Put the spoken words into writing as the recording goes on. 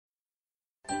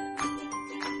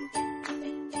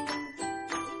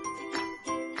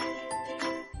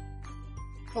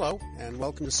Hello, and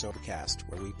welcome to Sobercast,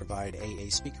 where we provide AA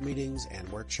speaker meetings and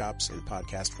workshops in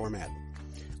podcast format.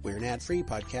 We're an ad-free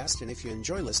podcast, and if you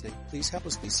enjoy listening, please help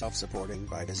us be self-supporting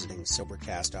by visiting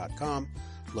Sobercast.com,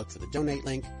 look for the donate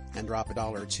link, and drop $1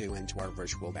 or $2 into our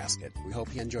virtual basket. We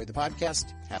hope you enjoy the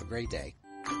podcast. Have a great day.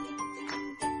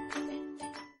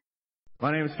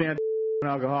 My name is Stan, an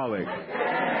alcoholic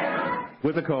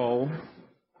with a cold,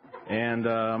 and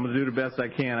I'm going to do the best I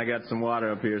can. I got some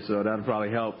water up here, so that'll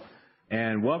probably help.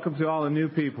 And welcome to all the new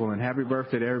people, and happy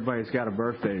birthday to everybody who's got a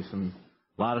birthday. A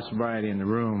lot of sobriety in the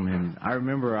room. And I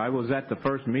remember I was at the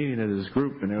first meeting of this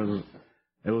group, and there was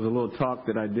a little talk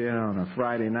that I did on a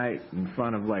Friday night in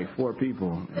front of like 4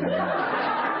 people. And,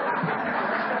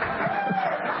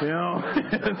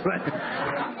 it's like,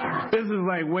 this is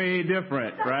like way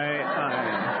different, right?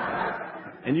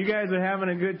 And you guys are having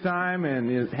a good time,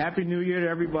 and Happy New Year to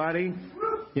everybody.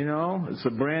 You know, it's a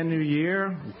brand new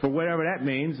year, for whatever that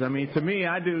means. I mean, to me,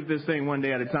 I do this thing one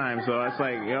day at a time, so it's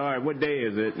like, all right, what day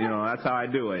is it? You know, that's how I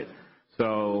do it.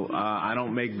 So I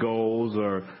don't make goals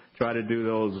or try to do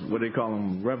those, what do they call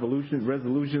them, resolutions,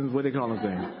 what do they call them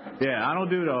things? Yeah, I don't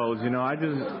do those, you know, I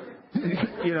just,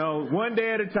 you know, one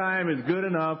day at a time is good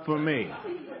enough for me.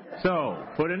 So,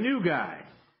 for the new guy,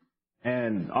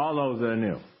 and all those that are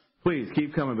new, please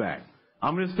keep coming back.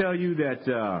 I'm going to tell you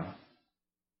that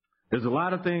there's a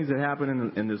lot of things that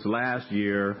happened in this last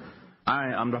year.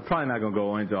 I'm probably not going to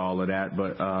go into all of that,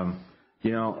 but,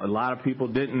 you know, a lot of people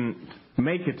didn't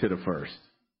make it to the first,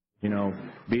 you know,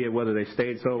 be it whether they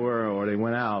stayed sober or they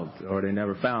went out or they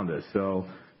never found us. So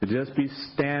to just be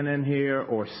standing here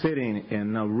or sitting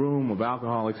in a room of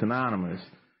Alcoholics Anonymous,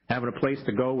 having a place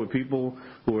to go with people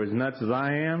who are as nuts as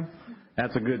I am,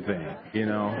 that's a good thing, you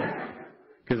know.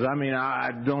 Because, I mean,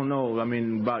 I don't know, I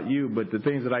mean, about you, but the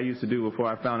things that I used to do before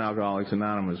I found Alcoholics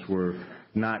Anonymous were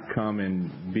not come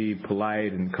and be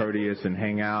polite and courteous and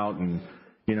hang out and,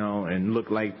 you know, and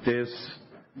look like this.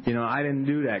 You know, I didn't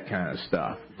do that kind of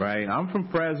stuff, right? I'm from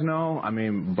Fresno. I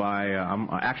mean, I'm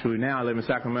actually now I live in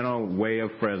Sacramento, way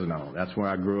of Fresno. That's where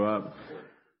I grew up.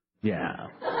 Yeah.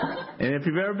 And if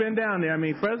you've ever been down there, I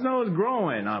mean, Fresno is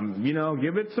growing. You know,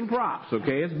 give it some props,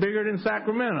 okay? It's bigger than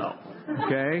Sacramento,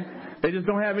 okay? They just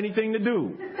don't have anything to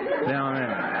do down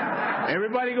there.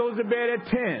 Everybody goes to bed at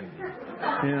 10,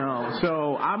 you know.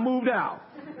 So I moved out,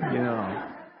 you know.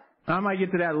 I might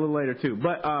get to that a little later too.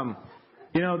 But,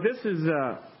 you know, this is,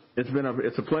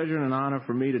 it's a pleasure and an honor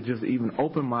for me to just even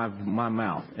open my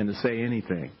mouth and to say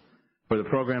anything for the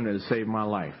program that has saved my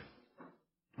life.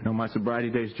 You know, my sobriety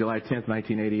date is July 10th,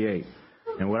 1988.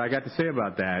 And what I got to say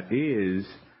about that is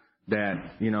that,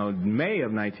 you know, May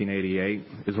of 1988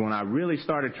 is when I really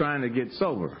started trying to get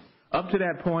sober. Up to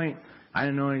that point, I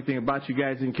didn't know anything about you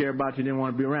guys, didn't care about you, didn't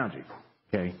want to be around you,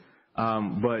 okay?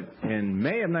 But in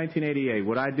May of 1988,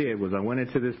 what I did was I went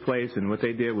into this place, and what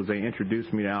they did was they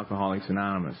introduced me to Alcoholics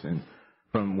Anonymous. And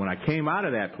from when I came out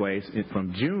of that place,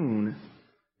 from June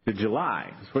to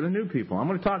July, it's for the new people. I'm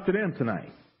going to talk to them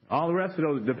tonight. All the rest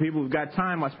of the people who've got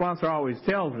time, my sponsor always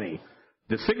tells me,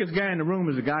 the sickest guy in the room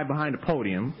is the guy behind the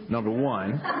podium, number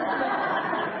 1.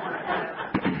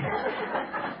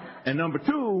 And number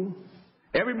 2,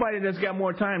 everybody that's got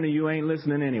more time than you ain't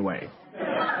listening anyway.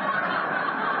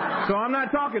 So I'm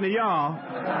not talking to y'all,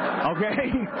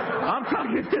 okay? I'm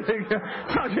talking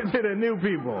to the new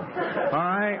people, all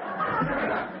right?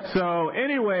 So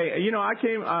anyway, you know, I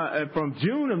came from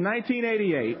June of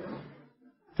 1988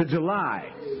 to July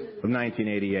of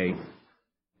 1988.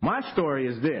 My story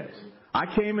is this. I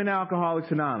came in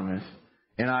Alcoholics Anonymous,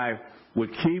 and I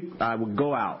would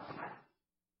go out.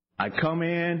 I'd come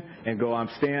in and go, I'm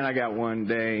Stan, I got one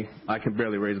day. I can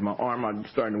barely raise my arm. I'm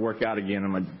starting to work out again,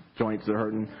 and my joints are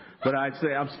hurting. But I'd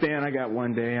say, I'm Stan, I got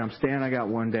one day. I'm Stan, I got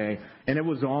one day. And it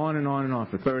was on and on and on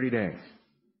for 30 days.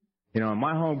 You know,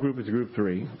 my home group is Group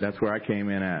 3. That's where I came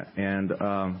in at. And,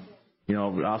 you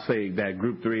know, I'll say that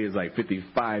Group 3 is like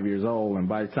 55 years old, and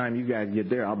by the time you guys get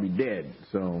there, I'll be dead.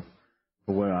 So,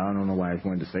 well, I don't know why I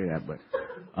wanted to say that, but,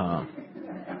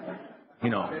 you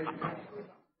know.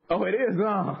 Oh, it is,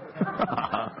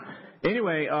 huh?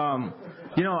 Anyway,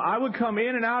 you know, I would come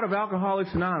in and out of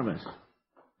Alcoholics Anonymous.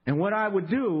 And what I would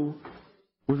do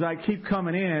was I'd keep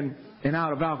coming in and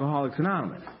out of Alcoholics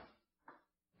Anonymous.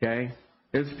 Okay?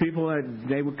 There's people that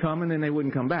they would come and then they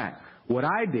wouldn't come back. What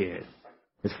I did,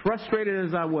 as frustrated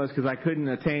as I was because I couldn't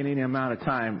attain any amount of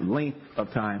time, length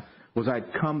of time, was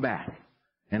I'd come back.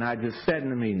 And I'd just sit in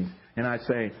the meetings. And I'd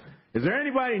say, is there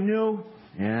anybody new?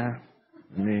 Yeah,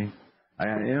 me.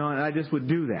 You know, and I just would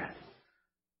do that.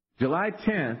 July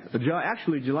 9th of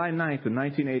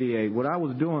 1988, what I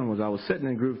was doing was I was sitting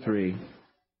in Group 3,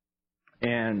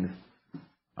 and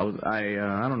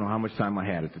I don't know how much time I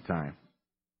had at the time.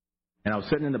 And I was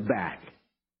sitting in the back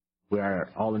where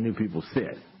all the new people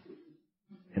sit.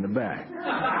 In the back.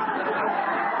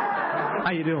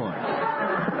 How you doing?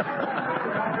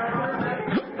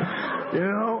 You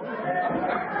know?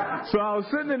 So I was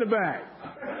sitting in the back.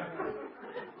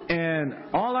 And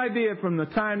all I did from the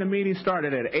time the meeting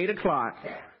started at 8 o'clock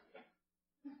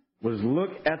was look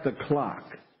at the clock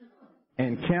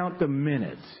and count the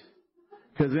minutes.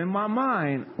 Because in my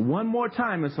mind, one more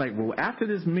time, it's like, well, after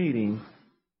this meeting,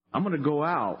 I'm going to go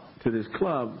out to this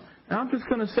club, and I'm just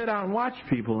going to sit out and watch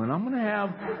people, and I'm going to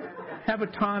have a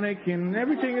tonic, and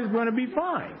everything is going to be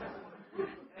fine.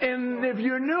 And if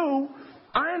you're new,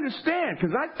 I understand,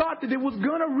 because I thought that it was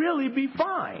going to really be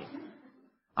fine.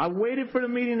 I waited for the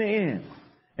meeting to end.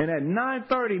 And at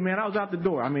 9:30, man, I was out the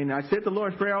door. I mean, I said the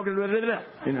Lord's Prayer, you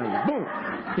know, boom.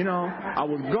 You know, I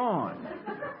was gone.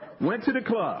 Went to the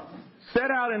club.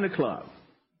 Sat out in the club.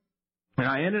 And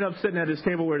I ended up sitting at this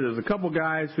table where there was a couple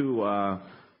guys who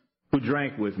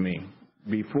drank with me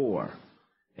before.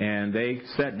 And they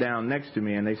sat down next to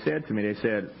me, and they said to me,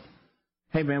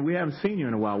 hey, man, we haven't seen you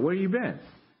in a while. Where you been?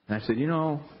 And I said, you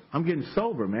know, I'm getting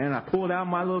sober, man. I pulled out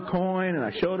my little coin, and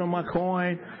I showed them my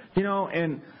coin, you know,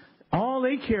 and all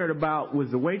they cared about was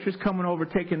the waitress coming over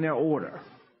taking their order.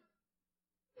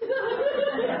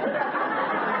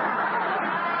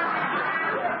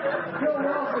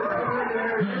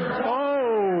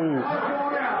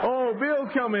 Oh, Bill's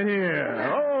coming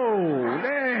here. Oh,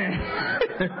 dang.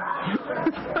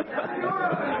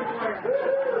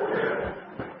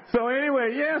 So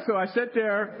anyway, so I sat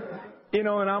there, you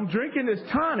know, and I'm drinking this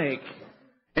tonic.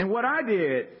 And what I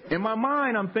did, in my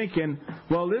mind, I'm thinking,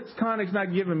 well, this tonic's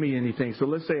not giving me anything. So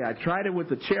let's say I tried it with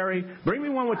the cherry. Bring me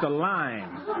one with the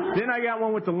lime. Then I got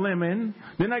one with the lemon.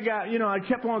 Then I got, you know, I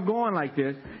kept on going like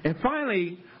this. And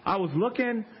finally, I was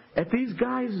looking at these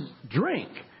guys drink.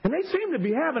 And they seemed to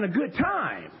be having a good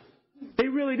time. They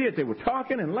really did. They were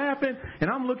talking and laughing. And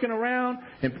I'm looking around.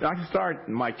 And I could start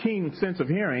my keen sense of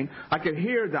hearing. I could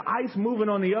hear the ice moving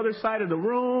on the other side of the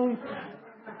room.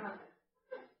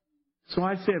 So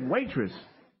I said, waitress,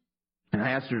 and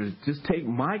I asked her to just take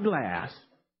my glass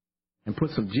and put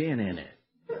some gin in it.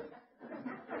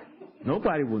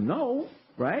 Nobody will know,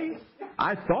 right?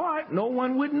 I thought no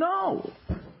one would know.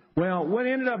 Well, what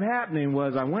ended up happening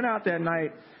was I went out that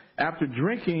night after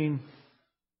drinking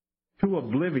to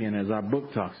oblivion, as our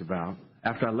book talks about.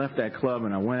 After I left that club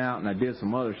and I went out and I did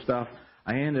some other stuff,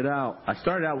 I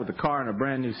started out with a car and a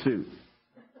brand new suit,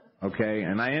 okay?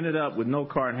 And I ended up with no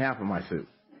car and half of my suit.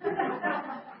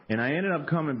 And I ended up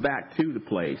coming back to the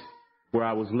place where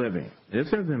I was living. This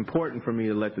is important for me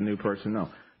to let the new person know.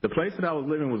 The place that I was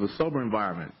living was a sober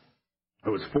environment.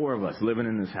 There was 4 of us living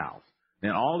in this house.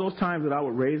 And all those times that I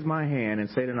would raise my hand and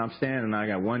say that I'm standing and I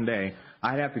got one day,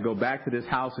 I'd have to go back to this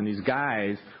house and these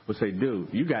guys would say, dude,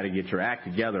 you got to get your act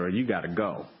together or you got to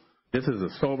go. This is a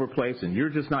sober place and you're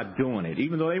just not doing it.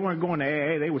 Even though they weren't going to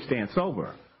AA, they were staying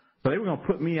sober. So they were going to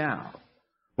put me out.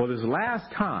 Well, this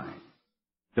last time,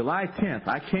 July 10th,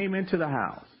 I came into the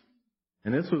house,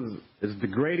 and this was as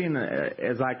degrading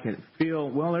as I can feel.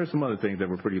 Well, there's some other things that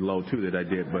were pretty low, too, that I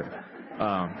did, but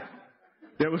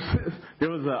there was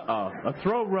a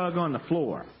throw rug on the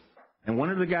floor, and one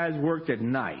of the guys worked at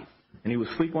night, and he was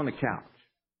asleep on the couch.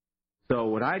 So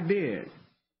what I did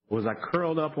was I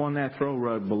curled up on that throw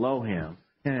rug below him,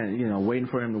 and, you know, waiting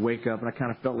for him to wake up, and I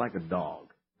kind of felt like a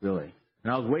dog, really.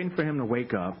 And I was waiting for him to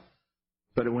wake up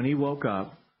so that when he woke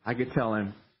up, I could tell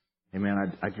him, hey,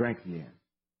 man, I drank again.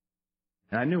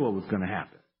 And I knew what was going to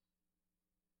happen.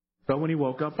 So when he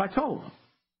woke up, I told him.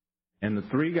 And the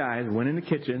 3 guys went in the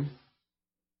kitchen,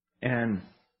 and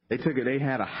they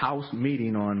had a house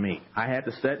meeting on me. I had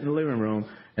to sit in the living room,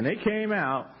 and they came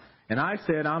out, and I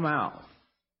said, I'm out.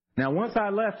 Now, once I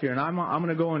left here, and I'm going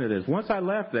to go into this, once I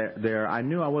left there, I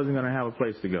knew I wasn't going to have a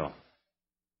place to go.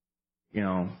 You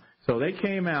know, so they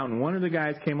came out, and one of the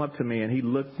guys came up to me, and he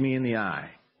looked me in the eye.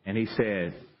 And he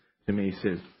said to me, he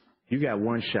says, you got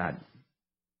one shot.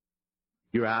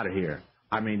 You're out of here.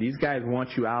 I mean, these guys want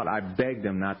you out. I begged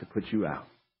them not to put you out.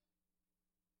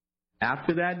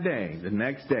 After that day, the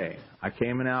next day, I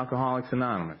came in Alcoholics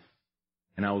Anonymous,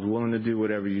 and I was willing to do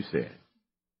whatever you said.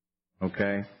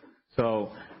 Okay?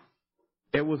 So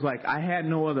it was like I had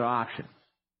no other options.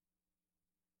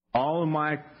 All of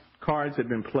my cards had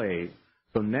been played.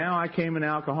 So now I came in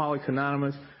Alcoholics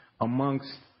Anonymous amongst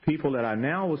people that I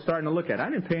now was starting to look at. I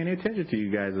didn't pay any attention to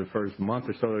you guys the first month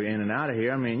or so in and out of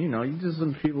here. I mean, you know, you just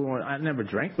some people. I never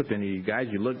drank with any of you guys.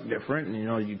 You looked different, and you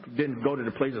know, you didn't go to the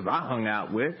places I hung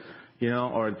out with, you know,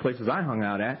 or the places I hung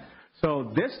out at.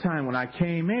 So this time when I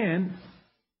came in,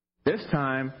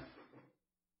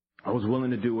 I was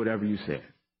willing to do whatever you said.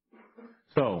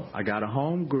 So I got a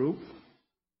home group.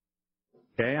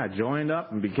 Okay, I joined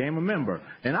up and became a member.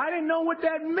 And I didn't know what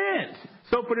that meant.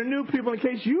 So for the new people, in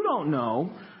case you don't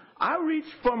know, I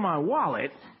reached for my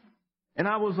wallet, and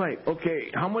I was like,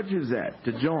 okay, how much is that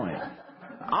to join?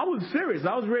 I was serious.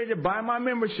 I was ready to buy my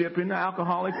membership in the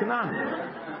Alcoholics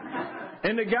Anonymous.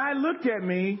 And the guy looked at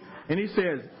me, and he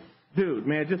says, dude,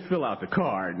 man, just fill out the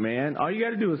card, man. All you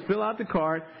got to do is fill out the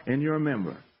card, and you're a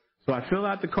member. So I filled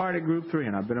out the card at Group 3,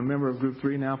 and I've been a member of Group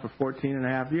 3 now for 14 and a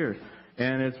half years.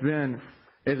 And it's been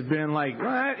like,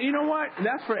 well, you know what?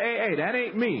 That's for AA. That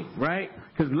ain't me, right?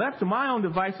 Because left to my own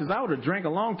devices, I would have drank a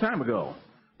long time ago.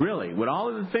 Really. With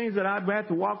all of the things that I've had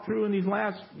to walk through in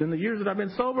the years that I've been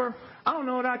sober, I don't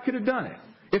know that I could have done it.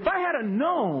 If I had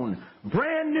known,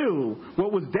 brand new,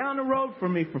 what was down the road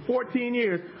from me for 14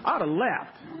 years, I would have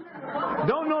left.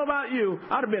 Don't know about you.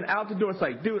 I would have been out the door. It's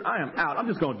like, dude, I am out. I'm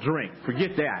just going to drink.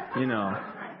 Forget that, you know.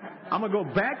 I'm going to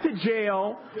go back to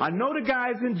jail. I know the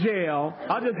guys in jail.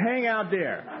 I'll just hang out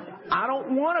there. I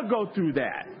don't want to go through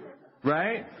that,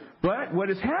 right? But what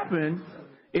has happened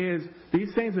is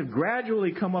these things have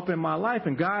gradually come up in my life,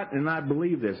 and God, and I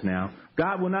believe this now,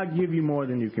 God will not give you more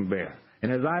than you can bear.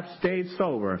 And as I've stayed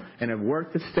sober and have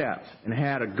worked the steps and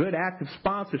had a good active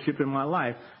sponsorship in my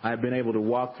life, I've been able to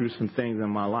walk through some things in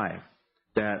my life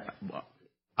that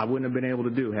I wouldn't have been able to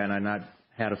do had I not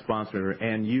had a sponsor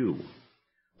and you.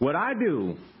 What I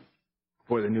do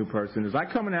for the new person is I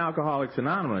come in Alcoholics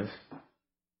Anonymous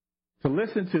to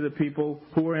listen to the people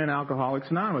who are in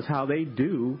Alcoholics Anonymous, how they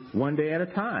do one day at a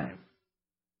time.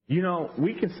 You know,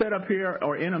 we can set up here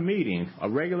or in a meeting, a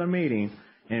regular meeting,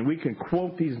 and we can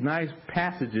quote these nice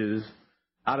passages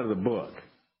out of the book.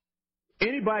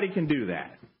 Anybody can do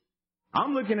that.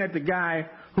 I'm looking at the guy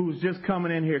who's just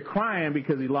coming in here crying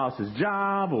because he lost his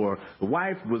job or the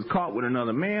wife was caught with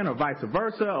another man or vice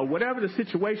versa or whatever the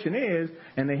situation is,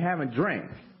 and they haven't drank.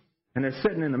 And they're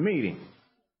sitting in the meeting.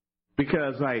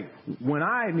 Because, like, when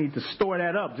I need to store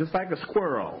that up just like a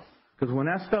squirrel, because when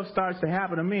that stuff starts to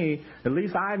happen to me, at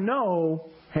least I know,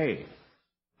 hey,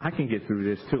 I can get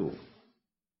through this too.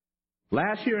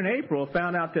 Last year in April, I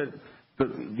found out that,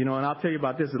 and I'll tell you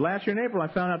about this. Last year in April, I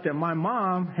found out that my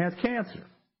mom has cancer.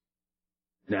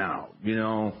 Now,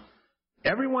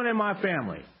 everyone in my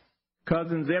family,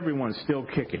 cousins, everyone's still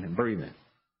kicking and breathing.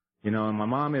 And my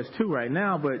mom is too right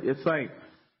now, but it's like,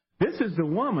 this is the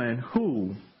woman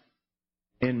who,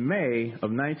 in May of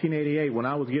 1988, when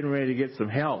I was getting ready to get some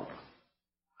help,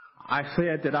 I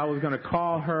said that I was going to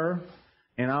call her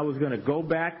and I was going to go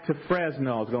back to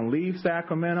Fresno. I was going to leave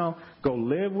Sacramento, go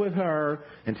live with her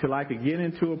until I could get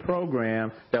into a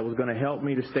program that was going to help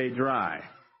me to stay dry,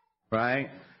 right?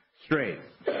 Straight,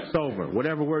 sober,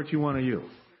 whatever word you want to use.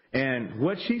 And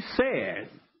what she said,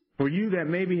 for you that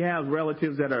maybe have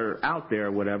relatives that are out there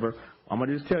or whatever, I'm going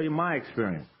to just tell you my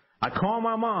experience. I called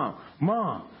my mom.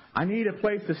 Mom, I need a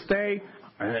place to stay,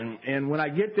 and when I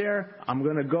get there, I'm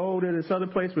going to go to this other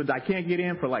place, but I can't get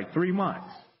in for like 3 months.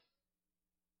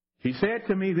 She said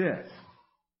to me this,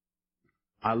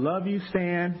 I love you,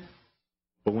 Stan,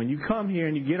 but when you come here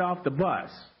and you get off the bus,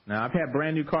 now I've had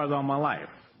brand new cars all my life,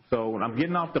 so when I'm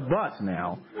getting off the bus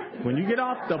now, when you get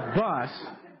off the bus,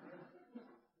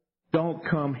 don't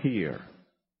come here.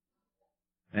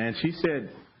 And she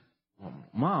said,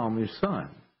 Mom, your son,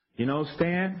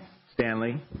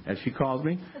 Stanley, as she calls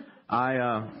me,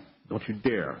 don't you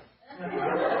dare.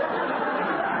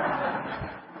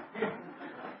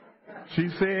 She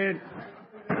said,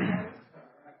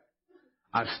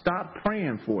 I stopped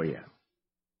praying for you.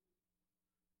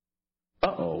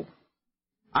 Uh-oh.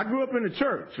 I grew up in the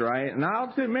church, right? And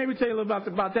I'll maybe tell you a little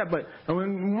about that, but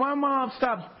when my mom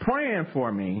stops praying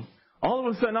for me, all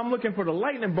of a sudden I'm looking for the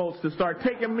lightning bolts to start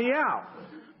taking me out.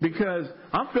 Because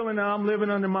I'm feeling that I'm living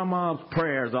under my mom's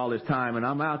prayers all this time, and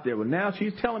I'm out there. But now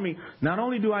she's telling me, not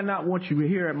only do I not want you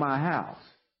here at my house,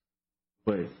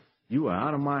 but you are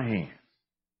out of my hands.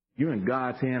 You're in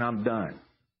God's hand. I'm done.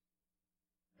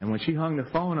 And when she hung the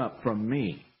phone up from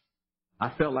me,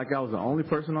 I felt like I was the only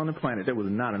person on the planet. There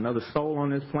was not another soul on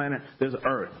this planet. There's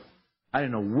Earth. I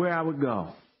didn't know where I would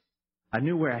go. I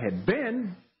knew where I had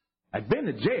been. I'd been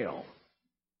to jail.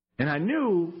 And I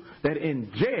knew that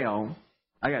in jail,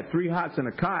 I got 3 hots and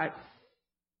a cot.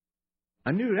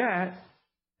 I knew that.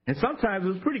 And sometimes it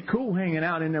was pretty cool hanging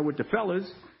out in there with the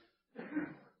fellas.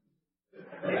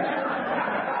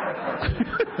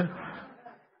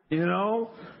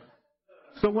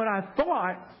 So what I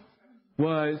thought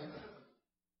was,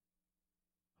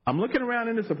 I'm looking around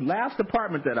in this last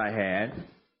apartment that I had.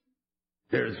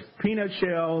 There's peanut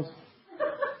shells,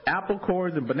 apple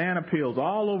cores, and banana peels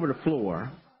all over the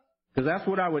floor. Because that's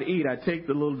what I would eat. I'd take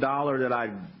the little dollar that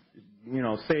I'd,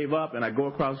 save up, and I'd go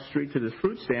across the street to this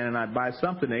fruit stand, and I'd buy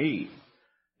something to eat.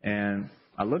 And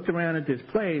I looked around at this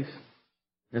place,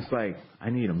 and it's like, I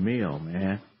need a meal,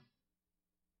 man.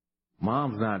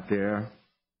 Mom's not there.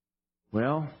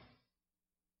 Well,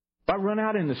 if I run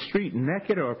out in the street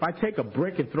naked, or if I take a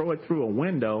brick and throw it through a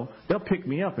window, they'll pick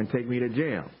me up and take me to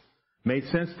jail. Made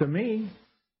sense to me.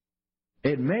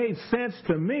 It made sense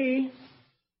to me.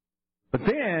 But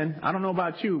then, I don't know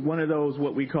about you, one of those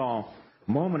what we call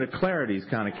moment of clarities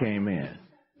kind of came in.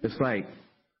 It's like,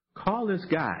 call this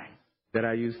guy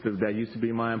that used to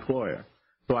be my employer.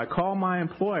 So I called my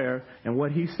employer, and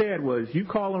what he said was, you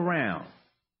call around,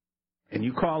 and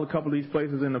you call a couple of these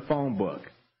places in the phone book,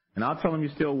 and I'll tell them you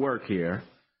still work here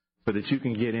so that you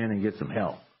can get in and get some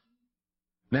help.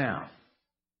 Now,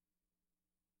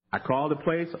 I called the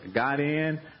place, got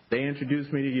in, they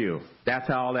introduced me to you. That's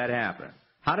how all that happened.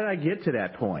 How did I get to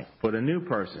that point for the new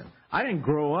person? I didn't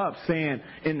grow up saying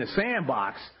in the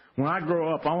sandbox, when I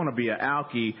grow up, I want to be an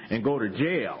alkie and go to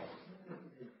jail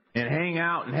and hang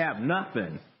out and have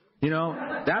nothing.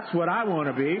 That's what I want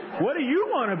to be. What do you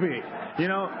want to be?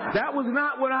 That was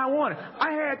not what I wanted.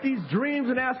 I had these dreams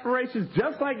and aspirations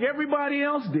just like everybody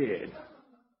else did.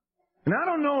 And I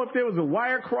don't know if there was a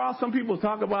wire cross. Some people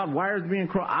talk about wires being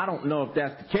crossed. I don't know if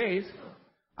that's the case.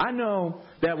 I know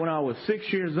that when I was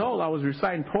 6 years old, I was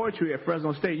reciting poetry at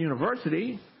Fresno State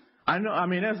University.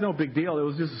 That's no big deal. It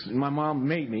was just my mom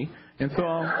made me. And so,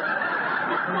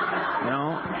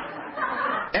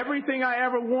 everything I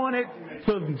ever wanted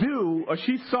to do, or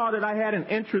she saw that I had an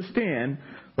interest in,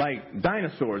 like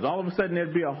dinosaurs. All of a sudden,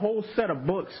 there'd be a whole set of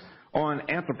books on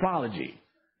anthropology,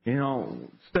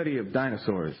 study of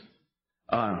dinosaurs.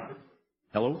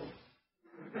 Hello?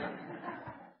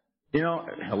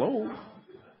 Hello?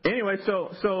 Anyway,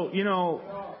 so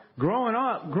growing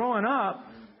up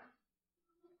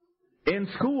in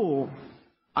school,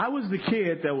 I was the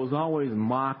kid that was always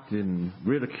mocked and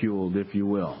ridiculed, if you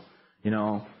will.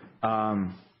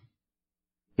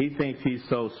 He thinks he's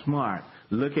so smart.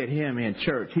 Look at him in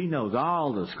church. He knows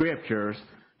all the scriptures.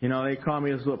 They call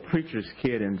me this little preacher's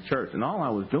kid in church, and all I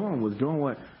was doing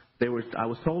what I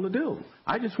was told to do.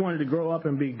 I just wanted to grow up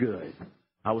and be good.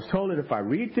 I was told that if I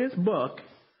read this book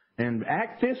and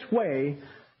act this way,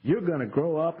 you're going to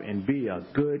grow up and be a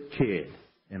good kid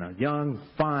and a young,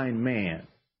 fine man.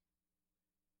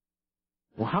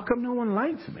 Well, how come no one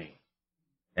likes me?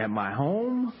 At my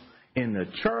home, in the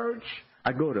church,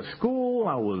 I go to school,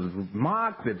 I was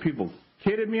mocked, that people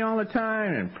kidded me all the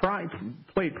time and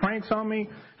played pranks on me,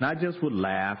 and I just would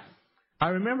laugh. I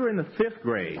remember in the 5th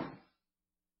grade,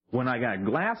 when I got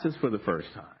glasses for the first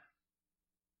time,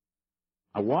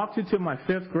 I walked into my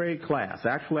 5th grade class.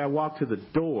 Actually, I walked to the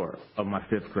door of my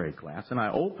 5th grade class, and I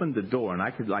opened the door, and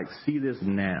I could, see this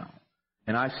now.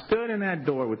 And I stood in that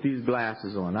door with these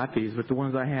glasses on, not these, but the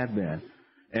ones I had then.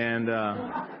 And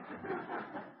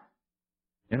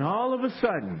all of a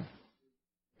sudden,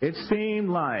 it seemed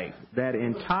like that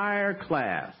entire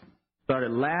class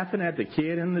started laughing at the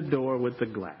kid in the door with the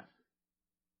glasses.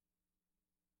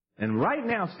 And right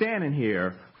now, standing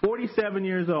here, 47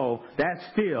 years old, I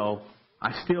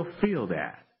still feel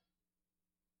that.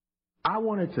 I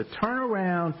wanted to turn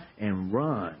around and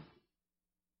run.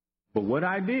 But what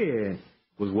I did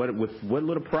was with what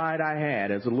little pride I had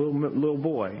as a little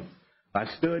boy, I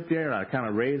stood there and I kind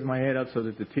of raised my head up so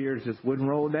that the tears just wouldn't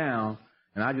roll down,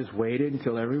 and I just waited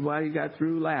until everybody got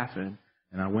through laughing,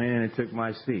 and I went in and took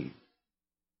my seat.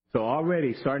 So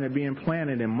already starting to be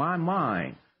implanted in my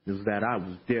mind is that I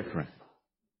was different.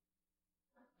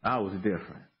 I was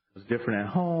different. I was different at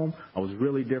home. I was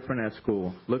really different at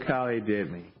school. Look how they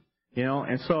did me.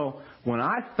 And so when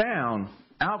I found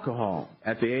alcohol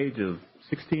at the age of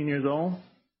 16 years old,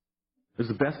 it was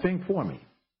the best thing for me.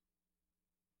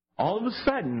 All of a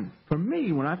sudden, for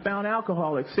me, when I found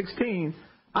alcohol at 16,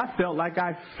 I felt like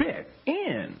I fit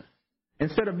in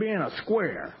instead of being a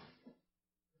square.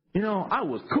 I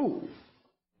was cool,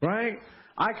 right?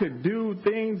 I could do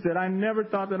things that I never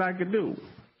thought that I could do.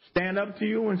 Stand up to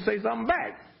you and say something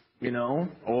back,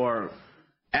 or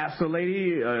ask a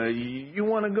lady, you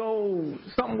want to go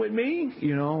something with me,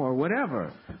 or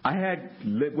whatever. I had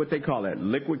what they call that,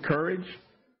 liquid courage.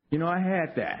 I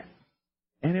had that.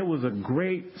 And it was a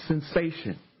great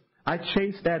sensation. I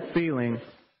chased that feeling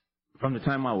from the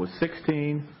time I was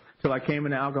 16 till I came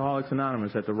into Alcoholics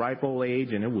Anonymous at the ripe old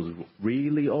age, and it was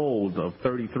really old, of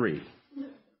 33.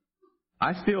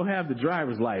 I still have the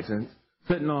driver's license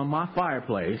sitting on my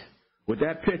fireplace with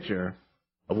that picture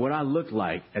of what I looked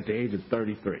like at the age of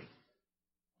 33.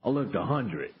 I looked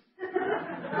 100.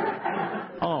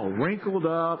 Oh, wrinkled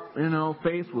up,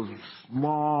 face was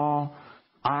small,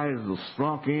 eyes were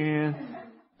shrunk in,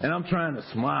 and I'm trying to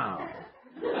smile.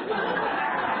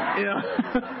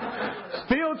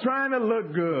 Still trying to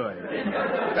look good.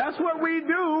 That's what we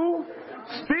do.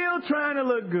 Still trying to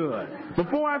look good.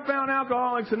 Before I found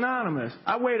Alcoholics Anonymous,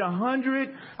 I weighed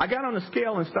 100. I got on the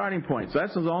scale in starting point, so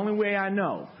that's the only way I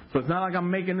know. So it's not like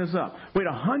I'm making this up. Weighed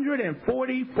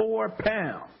 144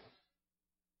 pounds.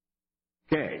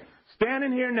 Okay.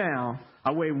 Standing here now,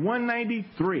 I weigh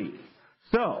 193.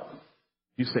 So,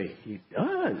 you say, he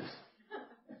does.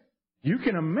 You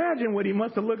can imagine what he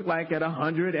must have looked like at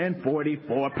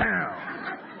 144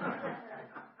 pounds.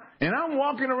 And I'm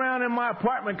walking around in my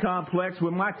apartment complex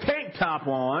with my tank top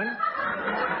on,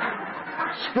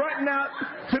 strutting out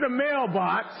to the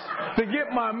mailbox to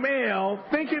get my mail,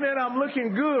 thinking that I'm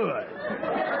looking good.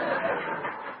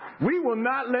 We will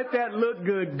not let that look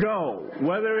good go,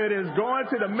 whether it is going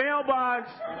to the mailbox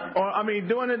or,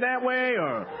 doing it that way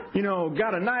or,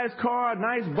 got a nice car,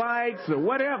 nice bikes or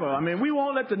whatever. We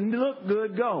won't let the look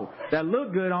good go. That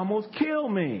look good almost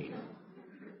killed me.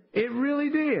 It really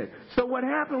did. So what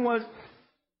happened was,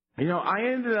 I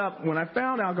ended up, when I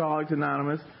found Alcoholics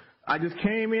Anonymous, I just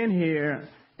came in here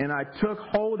and I took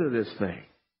hold of this thing.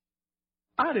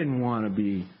 I didn't want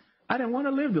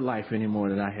to live the life anymore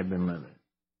that I had been living.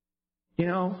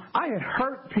 I had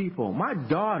hurt people. My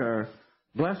daughter,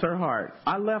 bless her heart,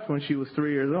 I left when she was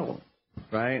 3 years old,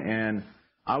 right? And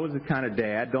I was the kind of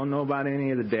dad, don't know about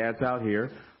any of the dads out here,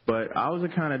 but I was the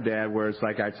kind of dad where it's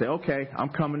like I'd say, okay, I'm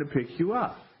coming to pick you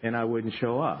up, and I wouldn't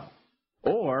show up.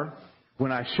 Or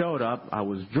when I showed up, I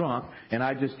was drunk, and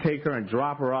I'd just take her and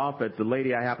drop her off at the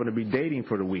lady I happened to be dating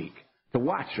for the week to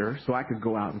watch her so I could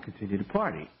go out and continue to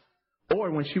party. Or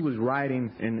when she was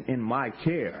riding in my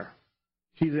care,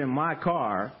 she's in my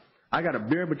car. I got a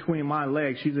beer between my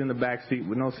legs. She's in the back seat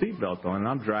with no seatbelt on, and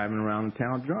I'm driving around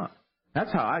town drunk.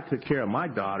 That's how I took care of my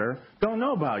daughter. Don't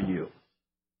know about you.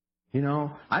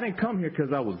 I didn't come here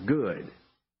because I was good.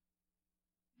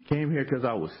 Came here because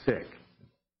I was sick.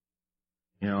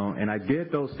 And I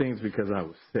did those things because I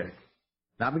was sick.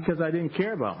 Not because I didn't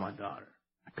care about my daughter.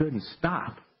 I couldn't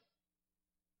stop.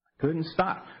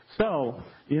 So,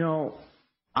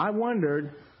 I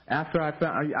wondered, after I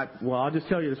found, I'll just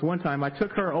tell you this one time, I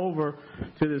took her over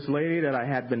to this lady that I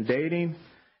had been dating,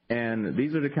 and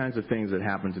these are the kinds of things that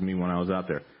happened to me when I was out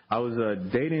there. I was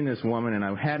dating this woman, and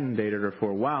I hadn't dated her for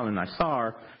a while, and I saw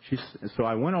her. So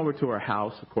I went over to her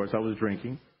house. Of course, I was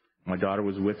drinking. My daughter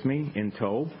was with me in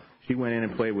tow. She went in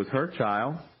and played with her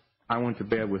child. I went to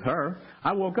bed with her.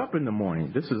 I woke up in the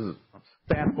morning. This is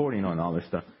fast forwarding on all this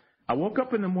stuff. I woke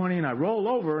up in the morning, and I roll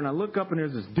over, and I look up, and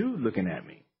there's this dude looking at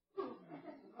me.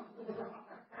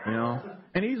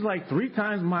 And he's like 3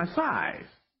 times my size.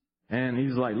 And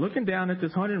he's like looking down at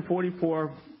this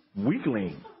 144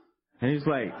 weakling. And he's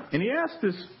like, and he asked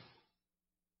this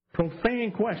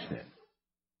profane question.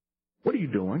 What are you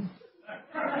doing?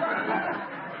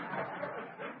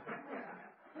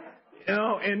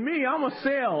 And me, I'm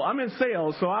in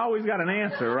sales, so I always got an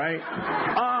answer, right?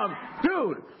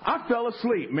 Dude, I fell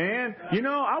asleep, man.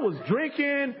 I was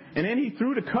drinking, and then he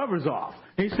threw the covers off.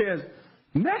 And he says,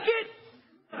 naked?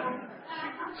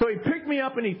 So he picked me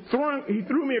up and he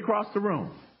threw me across the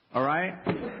room. All right?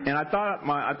 And I thought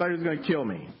he was going to kill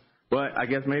me. But I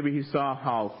guess maybe he saw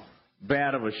how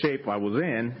bad of a shape I was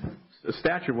in,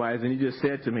 stature-wise, and he just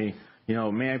said to me,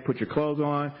 man, put your clothes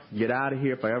on, get out of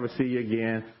here. If I ever see you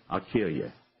again, I'll kill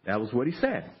you. That was what he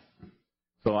said.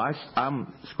 So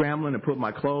I'm scrambling to put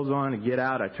my clothes on and get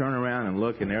out. I turn around and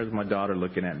look, and there's my daughter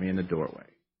looking at me in the doorway.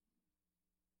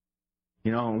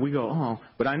 And we go, oh,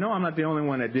 but I know I'm not the only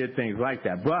one that did things like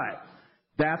that. But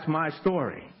that's my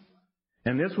story.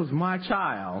 And this was my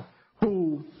child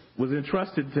who was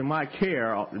entrusted to my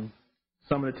care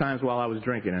some of the times while I was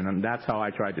drinking, and that's how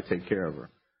I tried to take care of her.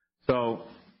 So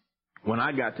when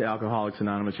I got to Alcoholics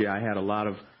Anonymous, I had a lot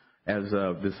of, as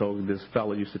this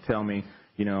fellow used to tell me,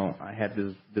 I had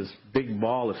this big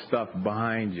ball of stuff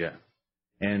behind you.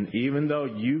 And even though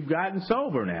you've gotten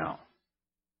sober now,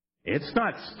 it's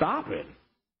not stopping.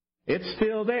 It's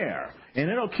still there.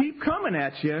 And it'll keep coming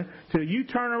at you till you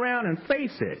turn around and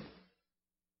face it.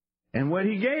 And what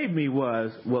he gave me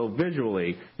was,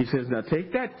 visually, he says, now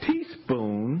take that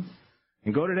teaspoon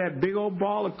and go to that big old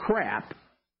ball of crap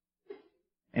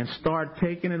and start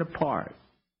taking it apart.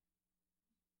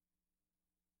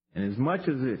 And as much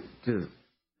as it just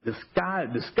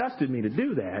disgusted me to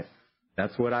do that,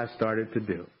 that's what I started to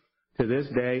do. To this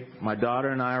day, my daughter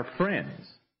and I are friends.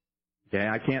 Okay,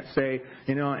 I can't say,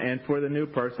 and for the new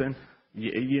person,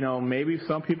 maybe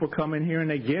some people come in here and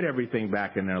they get everything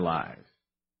back in their lives.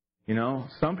 You know,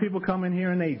 some people come in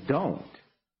here and they don't.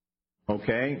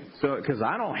 Okay? So, because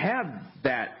I don't have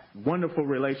that wonderful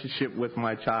relationship with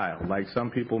my child like some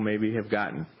people maybe have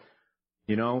gotten.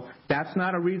 You know, that's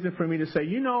not a reason for me to say,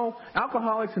 you know,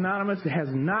 Alcoholics Anonymous has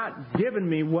not given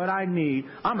me what I need.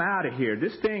 I'm out of here.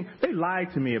 This thing, they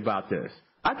lied to me about this.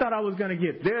 I thought I was going to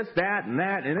get this, that,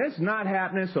 and it's not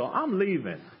happening, so I'm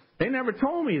leaving. They never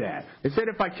told me that. They said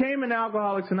if I came in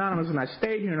Alcoholics Anonymous and I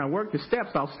stayed here and I worked the steps,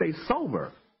 I'll stay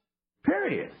sober.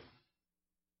 Period.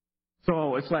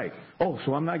 So it's like, oh,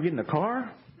 so I'm not getting a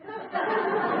car?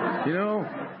 You know,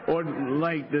 or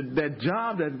like that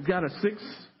job that got a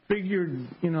six-figure,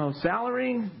 you know,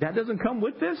 salary, that doesn't come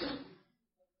with this?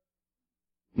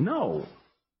 No.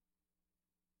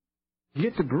 You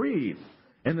get to breathe.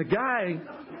 And the guy,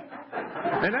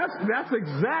 and that's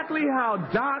exactly how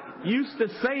Doc used to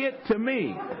say it to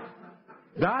me.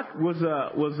 Doc was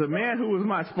a man who was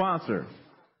my sponsor.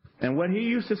 And what he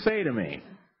used to say to me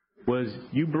was,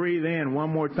 you breathe in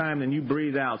one more time than you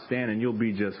breathe out, Stan, and you'll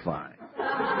be just fine.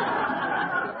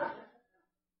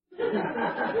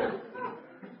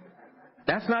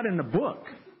 That's not in the book.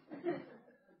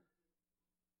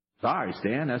 Sorry,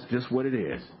 Stan, that's just what it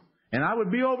is. And I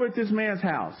would be over at this man's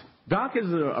house. Doc is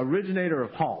the originator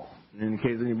of HALT, in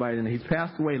case anybody didn't. He's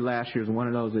passed away last year. He's one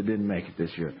of those that didn't make it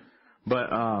this year. But,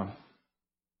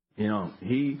 you know,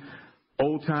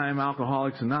 old-time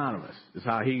Alcoholics Anonymous is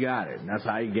how he got it. And that's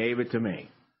how he gave it to me.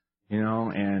 You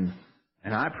know, and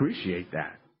I appreciate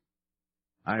that.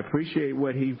 I appreciate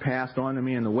what he passed on to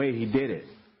me and the way he did it.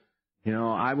 You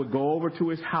know, I would go over to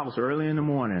his house early in the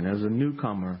morning as a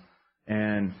newcomer,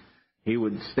 and he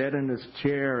would sit in his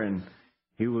chair, and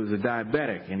he was a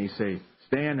diabetic, and he'd say,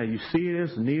 Stan, do you see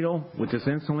this needle with this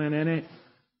insulin in it?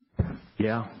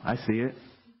 Yeah, I see it.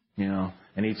 You know,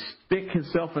 and he'd stick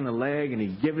himself in the leg, and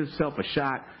he'd give himself a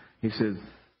shot. He says,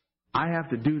 I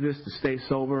have to do this to stay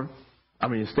sober,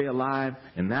 to stay alive,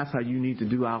 and that's how you need to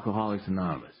do Alcoholics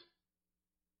Anonymous.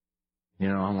 You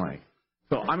know, I'm like,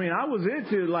 so, I was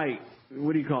into, like,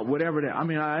 whatever that,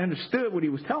 I understood what he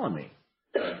was telling me.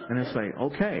 And it's like,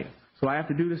 okay, so I have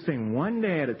to do this thing one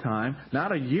day at a time,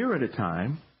 not a year at a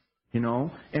time, you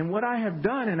know. And what I have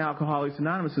done in Alcoholics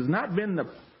Anonymous has not been the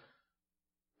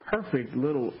perfect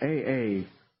little AA.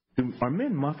 Are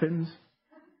men muffins?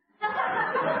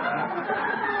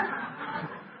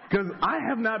 Because I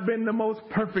have not been the most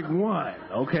perfect one,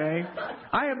 okay?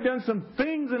 I have done some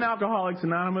things in Alcoholics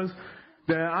Anonymous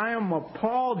that I am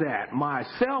appalled at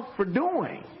myself for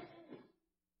doing.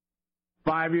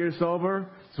 5 years sober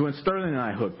is when Sterling and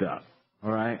I hooked up,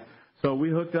 all right? So we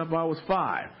hooked up, I was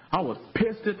 5. I was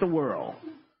pissed at the world.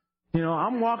 You know,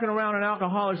 I'm walking around in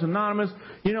Alcoholics Anonymous,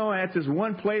 you know, at this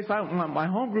one place. My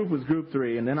home group was Group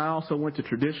 3, and then I also went to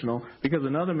Traditional because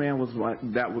another man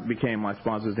that became my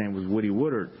sponsor. His name was Woody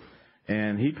Woodard,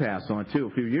 and he passed on, too,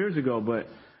 a few years ago. But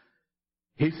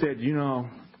he said, you know,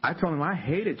 I told him I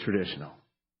hated Traditional.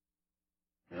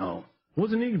 You know,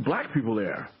 wasn't any black people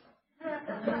there.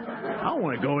 I don't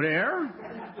want to go there.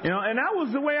 You know, and that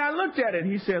was the way I looked at it.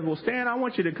 He said, well, Stan, I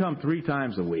want you to come 3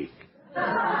 times a week.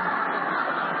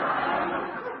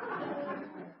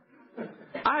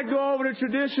 I go over to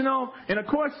Traditional, and of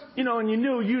course, you know, and you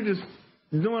knew you just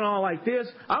doing all like this.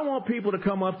 I want people to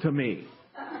come up to me.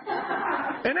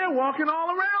 And they're walking all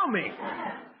around me.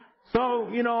 So,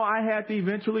 you know, I had to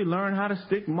eventually learn how to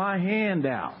stick my hand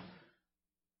out.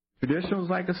 Traditional is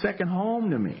like a second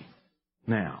home to me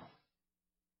now.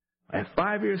 At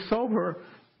 5 years sober,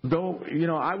 though, you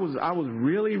know, I was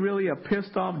really, really a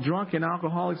pissed off drunk in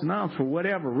Alcoholics Anonymous for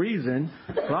whatever reason,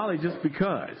 probably just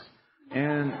because.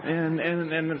 And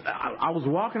I was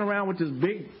walking around with this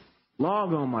big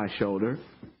log on my shoulder,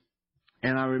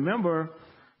 and I remember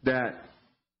that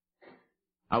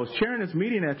I was chairing this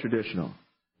meeting at Traditional,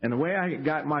 and the way I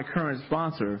got my current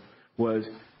sponsor was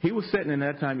he was sitting in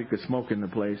that time you could smoke in the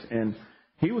place, and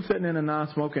he was sitting in a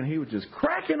non-smoker, and he was just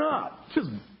cracking up, just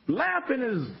laughing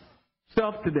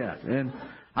himself to death. And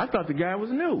I thought the guy was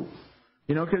new,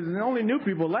 you know, because only new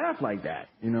people laugh like that,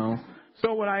 you know.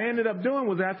 So what I ended up doing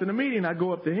was after the meeting, I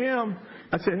go up to him.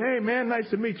 I said, hey, man, nice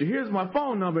to meet you. Here's my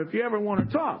phone number if you ever want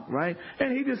to talk, right?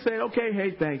 And he just said, okay,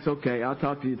 hey, thanks, okay, I'll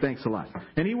talk to you, thanks a lot.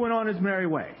 And he went on his merry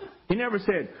way. He never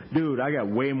said, dude, I got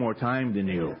way more time than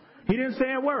you. He didn't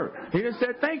say a word. He just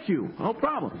said, thank you, no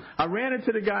problem. I ran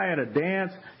into the guy at a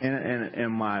dance,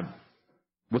 and my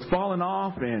was falling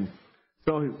off, and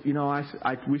so, you know,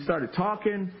 we started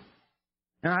talking,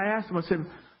 and I asked him, I said,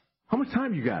 how much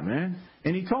time you got, man?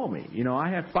 And he told me, you know, I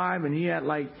had 5 and he had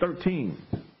like 13.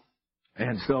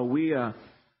 And so we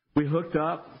hooked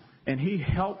up, and he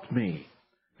helped me.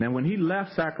 Now, when he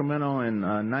left Sacramento in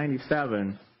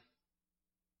 97,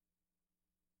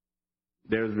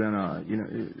 there's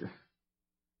been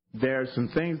there's some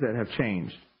things that have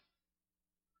changed.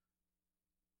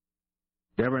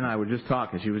 Deborah and I were just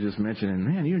talking. She was just mentioning,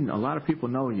 man, a lot of people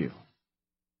know you.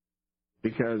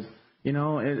 Because,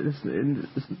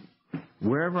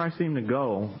 wherever I seem to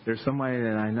go, there's somebody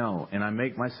that I know. And I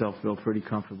make myself feel pretty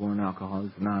comfortable in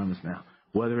Alcoholics Anonymous now.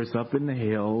 Whether it's up in the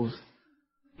hills,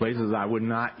 places I would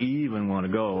not even want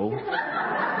to go.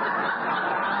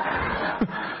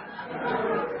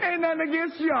 Ain't nothing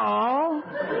against y'all.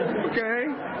 Okay?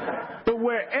 But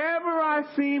wherever I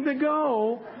seem to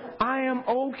go, I am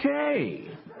okay.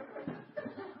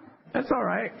 That's all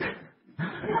right.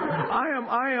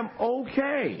 I am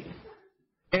okay.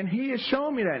 And he has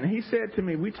shown me that. And he said to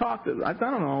me, we talked, I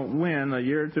don't know when, a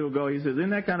year or two ago, he says, isn't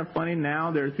that kind of funny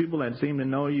now? There's people that seem to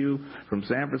know you from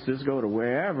San Francisco to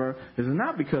wherever. It's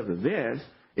not because of this.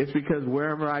 It's because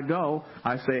wherever I go,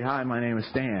 I say, hi, my name is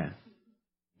Stan.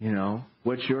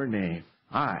 What's your name?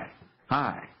 Hi.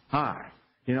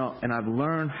 And I've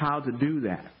learned how to do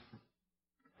that.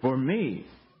 For me,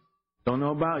 don't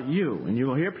know about you, and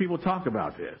you'll hear people talk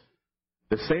about this.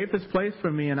 The safest place for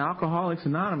me in Alcoholics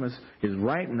Anonymous is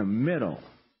right in the middle.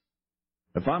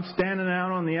 If I'm standing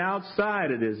out on the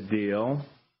outside of this deal,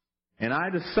 and I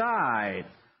decide,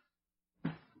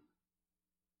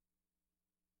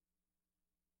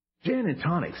 gin and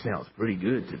tonic sounds pretty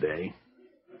good today,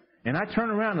 and I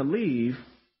turn around to leave,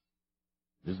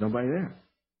 there's nobody there.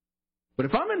 But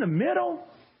if I'm in the middle,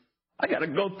 I got to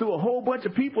go through a whole bunch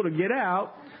of people to get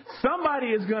out. Somebody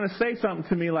is going to say something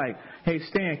to me like, hey,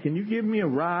 Stan, can you give me a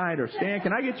ride? Or, Stan,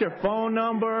 can I get your phone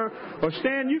number? Or,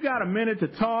 Stan, you got a minute to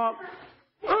talk?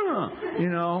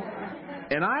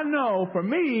 And I know, for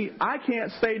me, I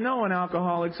can't say no in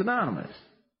Alcoholics Anonymous.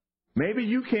 Maybe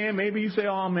you can. Maybe you say,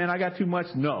 oh, man, I got too much.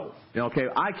 No. Okay,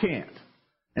 I can't.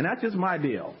 And that's just my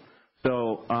deal.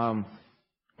 So,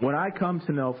 what I come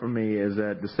to know for me is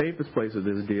that the safest place of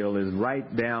this deal is right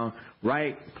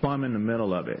plumb in the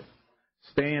middle of it.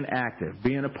 Staying active,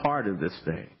 being a part of this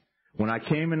thing. When I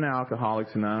came into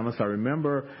Alcoholics Anonymous, I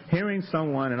remember hearing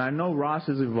someone, and I know Ross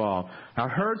is involved, I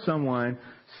heard someone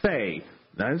say,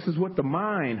 now this is what the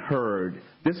mind heard.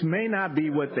 This may not be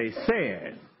what they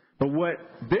said, but what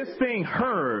this thing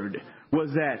heard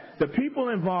was that the people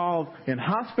involved in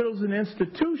hospitals and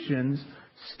institutions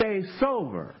stay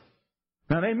sober.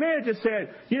 Now, they may have just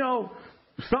said,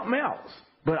 something else.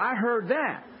 But I heard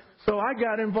that. So I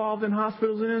got involved in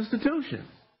hospitals and institutions.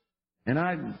 And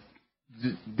I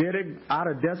did it out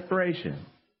of desperation.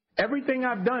 Everything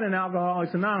I've done in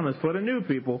Alcoholics Anonymous for the new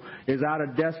people is out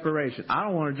of desperation. I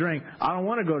don't want to drink. I don't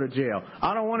want to go to jail.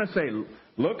 I don't want to say,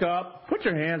 look up, put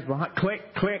your hands behind,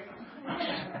 click, click.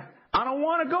 I don't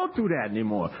want to go through that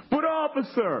anymore. But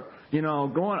officer,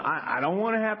 I don't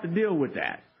want to have to deal with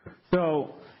that.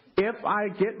 So, if I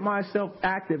get myself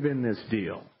active in this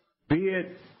deal, be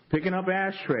it picking up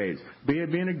ashtrays, be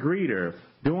it being a greeter,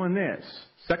 doing this,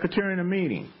 secretarying a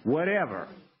meeting, whatever,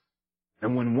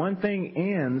 and when one thing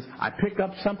ends, I pick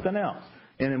up something else.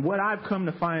 And what I've come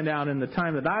to find out in the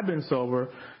time that I've been sober,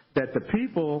 that the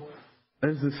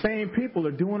same people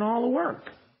are doing all the work.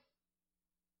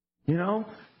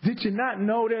 Did you not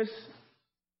notice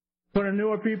for the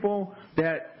newer people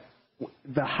that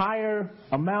the higher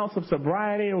amounts of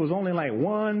sobriety, it was only like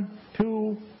 1,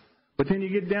 2, but then you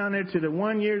get down there to the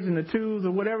 1 years and the 2s or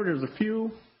whatever, there's a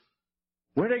few.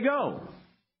 Where'd they go?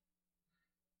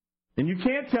 And you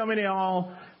can't tell me they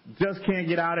all just can't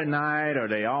get out at night or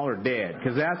they all are dead,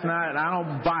 because that's not, I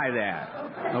don't buy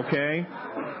that, okay?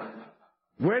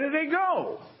 Where did they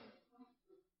go?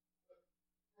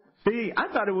 See, I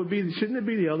thought shouldn't it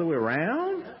be the other way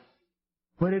around?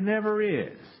 But it never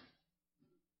is.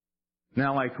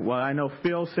 Now, like what I know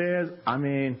Phil says, I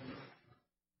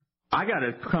got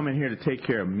to come in here to take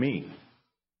care of me.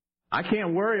 I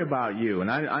can't worry about you. And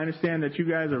I understand that you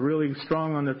guys are really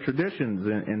strong on the traditions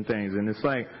and things. And it's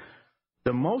like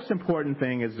the most important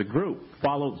thing is the group,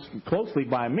 followed closely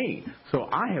by me. So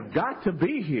I have got to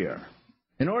be here.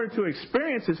 In order to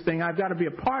experience this thing, I've got to be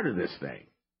a part of this thing.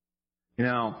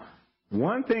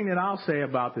 One thing that I'll say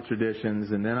about the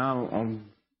traditions, and then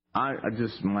I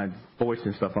just, my voice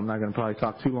and stuff, I'm not going to probably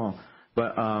talk too long.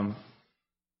 But,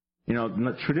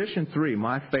 tradition 3,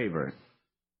 my favorite,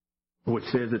 which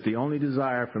says that the only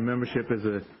requirement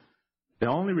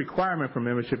for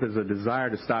membership is a desire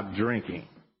to stop drinking.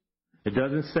 It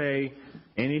doesn't say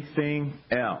anything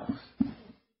else.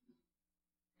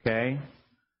 Okay?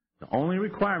 The only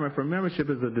requirement for membership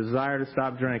is a desire to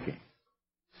stop drinking.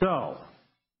 So,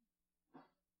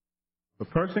 if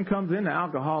a person comes into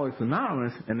Alcoholics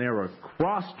Anonymous and they're a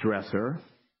cross-dresser,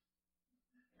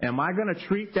 am I going to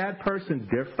treat that person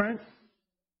different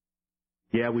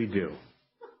Yeah, we do.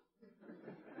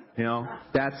 You know,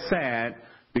 that's sad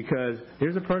because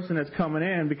here's a person that's coming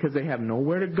in because they have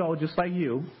nowhere to go, just like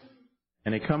you.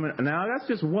 And they come in. Now, that's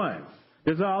just one.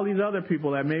 There's all these other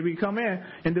people that maybe come in.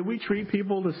 And do we treat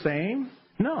people the same?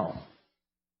 No.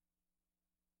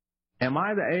 Am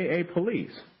I the AA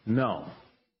police? No.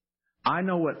 I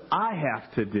know what I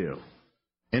have to do.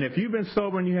 And if you've been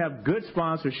sober and you have good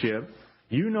sponsorship,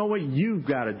 you know what you've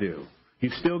got to do.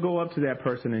 You still go up to that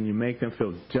person and you make them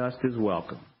feel just as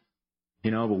welcome.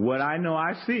 You know, but what I know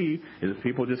I see is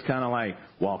people just kind of like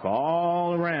walk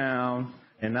all around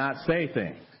and not say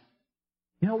things.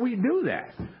 You know, we do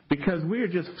that because we are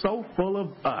just so full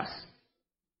of us.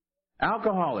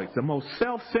 Alcoholics, the most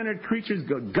self-centered creatures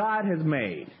God has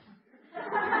made.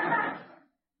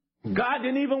 God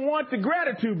didn't even want the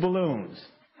gratitude balloons.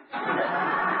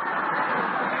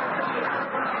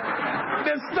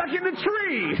 They're stuck in the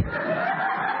tree.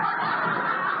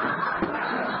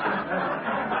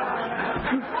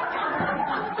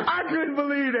 I couldn't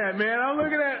believe that, man. I'm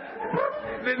looking at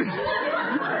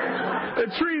the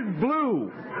tree's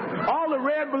blue. All the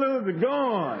red balloons are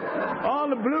gone. All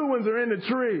the blue ones are in the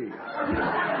tree.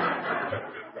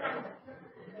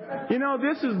 You know,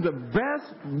 this is the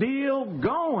best deal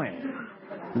going.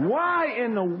 Why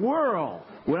in the world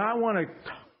would I want to,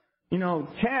 you know,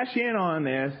 cash in on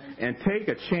this and take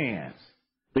a chance?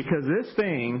 Because this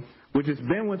thing, which has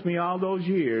been with me all those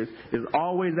years, is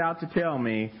always out to tell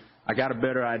me, I got a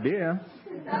better idea.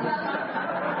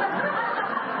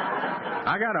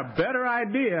 I got a better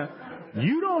idea.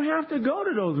 You don't have to go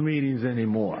to those meetings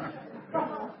anymore.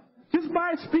 Just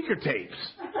buy speaker tapes.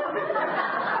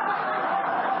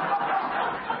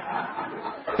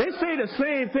 They say the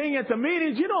same thing at the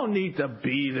meetings. You don't need to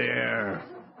be there.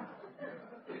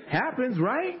 Happens,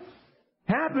 right?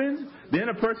 Happens. Then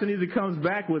a person either comes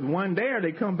back with one day or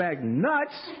they come back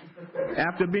nuts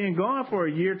after being gone for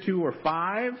a year, 2, or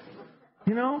 5.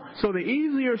 You know? So the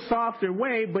easier, softer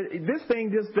way, but this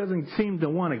thing just doesn't seem to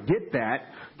want to get that.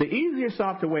 The easier,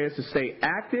 softer way is to stay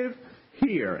active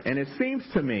here. And it seems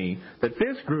to me that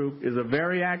this group is a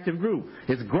very active group.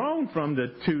 It's grown from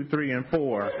the 2, 3, and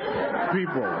 4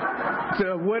 people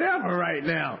to whatever right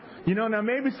now. You know, now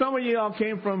maybe some of y'all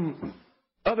came from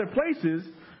other places,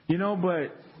 you know,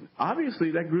 but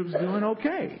obviously that group's doing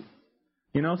okay.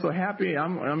 You know, so happy.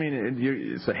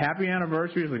 It's a happy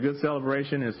anniversary. It's a good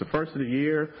celebration. It's the first of the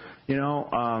year. You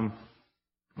know,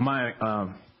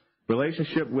 my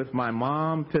relationship with my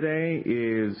mom today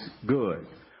is good.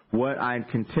 What I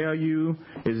can tell you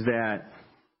is that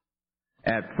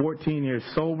at 14 years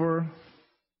sober,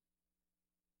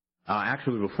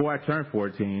 actually before I turned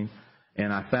 14,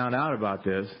 and I found out about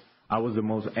this, I was the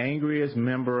most angriest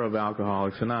member of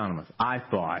Alcoholics Anonymous, I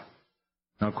thought.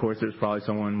 Now, of course, there's probably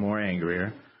someone more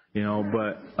angrier, you know,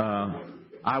 but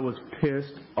I was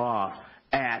pissed off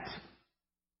at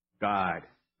God.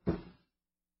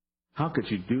 How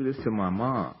could you do this to my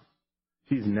mom?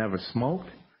 She's never smoked.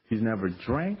 She's never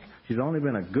drank. She's only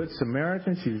been a good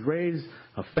Samaritan. She's raised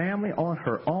a family on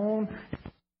her own.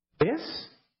 This?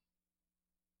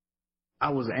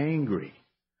 I was angry.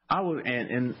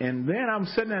 And then I'm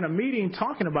sitting at a meeting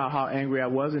talking about how angry I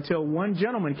was until one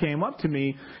gentleman came up to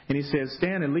me and he said,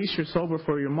 Stan, at least you're sober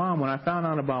for your mom. When I found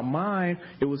out about mine,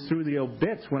 it was through the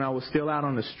obits when I was still out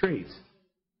on the streets.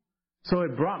 So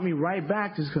it brought me right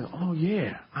back to go, oh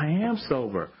yeah, I am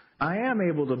sober. I am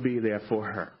able to be there for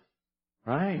her.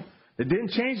 Right? It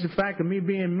didn't change the fact of me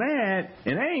being mad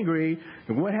and angry.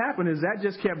 And what happened is that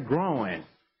just kept growing.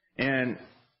 And,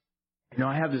 you know,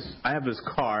 I have this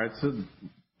car. It's a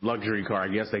luxury car, I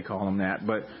guess they call them that.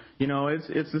 But, you know, it's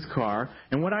this car.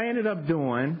 And what I ended up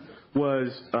doing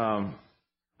was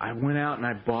I went out and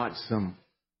I bought some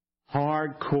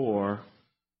hardcore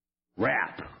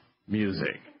rap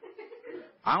music.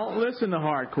 I don't listen to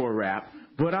hardcore rap,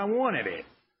 but I wanted it.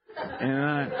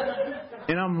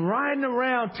 And I'm riding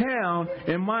around town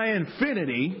in my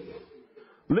Infiniti,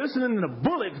 listening to the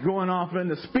bullets going off in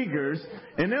the speakers,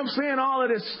 and them saying all of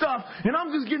this stuff, and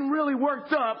I'm just getting really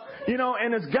worked up, you know,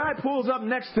 and this guy pulls up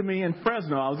next to me in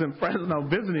Fresno. I was in Fresno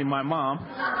visiting my mom,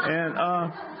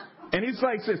 and he's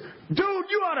like, says, dude,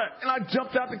 you oughta, and I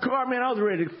jumped out the car, man, I was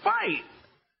ready to fight.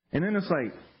 And then it's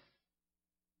like,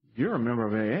 you're a member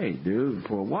of AA, dude,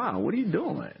 for a while. What are you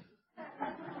doing?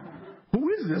 Who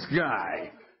is this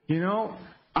guy? You know,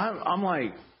 I'm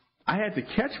like, I had to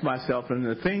catch myself in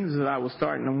the things that I was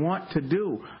starting to want to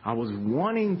do. I was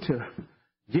wanting to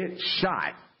get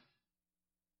shot.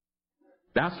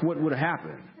 That's what would have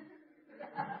happened.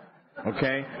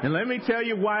 Okay? And let me tell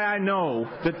you why I know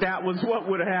that was what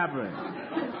would have happened.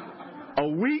 A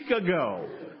week ago,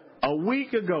 A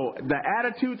week ago, the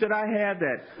attitude that I had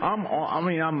that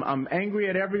I'm angry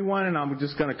at everyone and I'm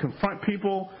just going to confront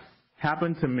people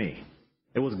happened to me.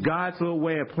 It was God's little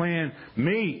way of playing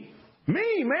me,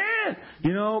 man.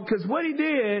 You know, because what he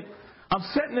did, I'm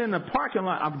sitting in the parking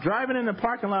lot. I'm driving in the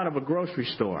parking lot of a grocery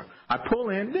store. I pull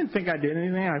in, didn't think I did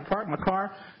anything. I parked my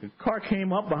car. The car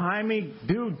came up behind me.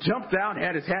 Dude jumped out,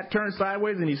 had his hat turned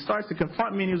sideways, and he starts to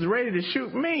confront me, and he was ready to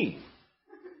shoot me.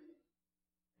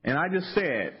 And I just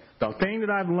said, the thing that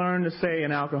I've learned to say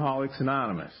in Alcoholics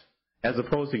Anonymous, as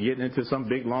opposed to getting into some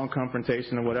big, long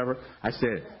confrontation or whatever, I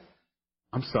said,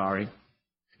 I'm sorry.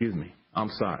 Excuse me.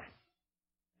 I'm sorry.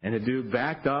 And the dude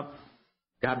backed up,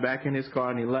 got back in his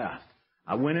car, and he left.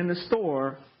 I went in the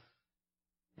store,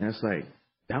 and it's like,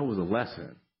 that was a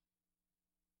lesson.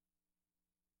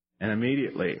 And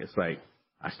immediately, it's like,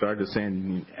 I started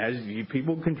saying, as you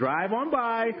people can drive on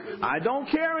by, I don't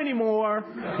care anymore,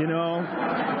 you know.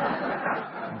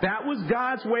 That was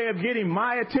God's way of getting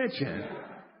my attention.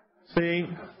 See?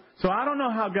 So I don't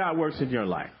know how God works in your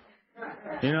life.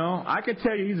 You know, I can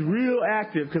tell you he's real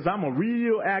active because I'm a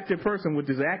real active person with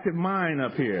this active mind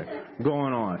up here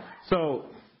going on. So,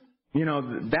 you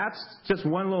know, that's just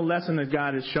one little lesson that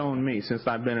God has shown me since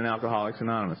I've been in Alcoholics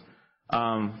Anonymous.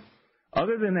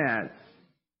 Other than that,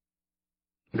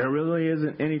 there really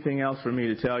isn't anything else for me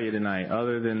to tell you tonight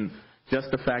other than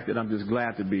just the fact that I'm just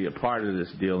glad to be a part of this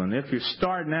deal. And if you're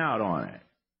starting out on it,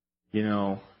 you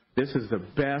know, this is the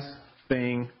best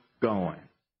thing going.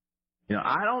 You know,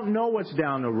 I don't know what's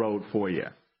down the road for you.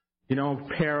 You know,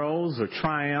 perils or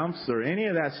triumphs or any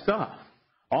of that stuff.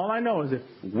 All I know is if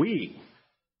we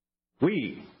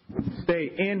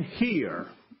stay in here,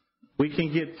 we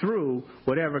can get through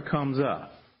whatever comes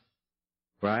up.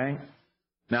 Right?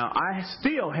 Now, I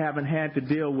still haven't had to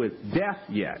deal with death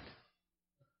yet.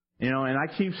 You know, and I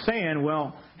keep saying,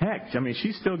 well, heck, I mean,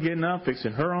 she's still getting up,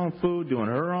 fixing her own food, doing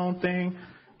her own thing.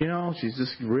 You know, she's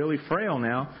just really frail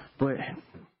now. But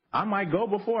I might go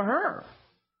before her.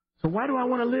 So why do I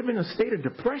want to live in a state of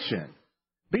depression?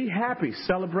 Be happy.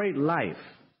 Celebrate life.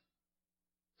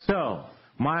 So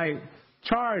my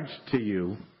charge to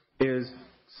you is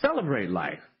celebrate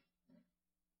life.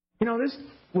 You know, this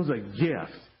was a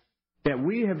gift that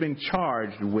we have been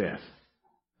charged with,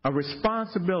 a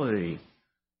responsibility,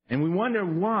 and we wonder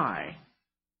why.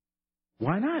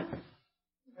 Why not?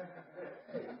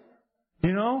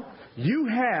 You know,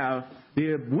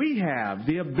 we have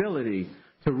the ability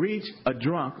to reach a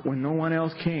drunk when no one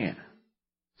else can.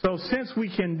 So since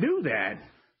we can do that,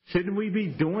 shouldn't we be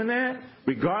doing that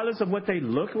regardless of what they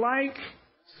look like,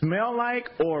 smell like,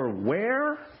 or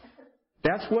wear?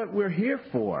 That's what we're here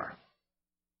for.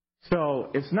 So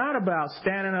it's not about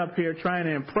standing up here trying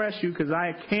to impress you because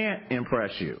I can't impress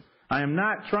you. I am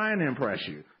not trying to impress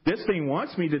you. This thing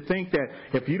wants me to think that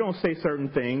if you don't say certain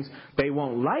things, they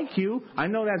won't like you. I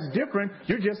know that's different.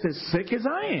 You're just as sick as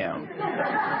I am.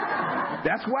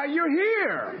 That's why you're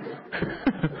here.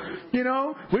 You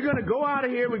know, we're going to go out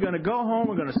of here. We're going to go home.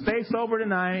 We're going to stay sober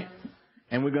tonight.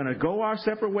 And we're going to go our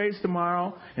separate ways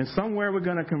tomorrow. And somewhere we're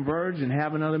going to converge and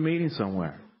have another meeting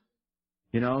somewhere.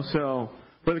 You know, so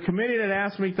for the committee that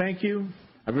asked me, thank you.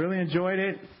 I really enjoyed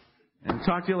it. And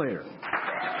talk to you later.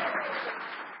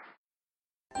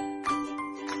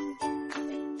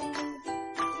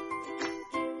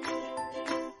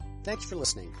 Thanks for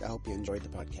listening. I hope you enjoyed the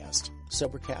podcast.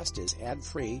 Sobercast is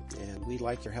ad-free, and we'd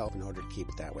like your help in order to keep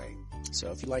it that way.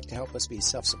 So if you'd like to help us be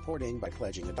self-supporting by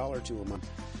pledging $1 or $2 a month,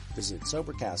 visit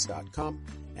Sobercast.com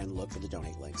and look for the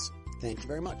donate links. Thank you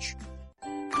very much.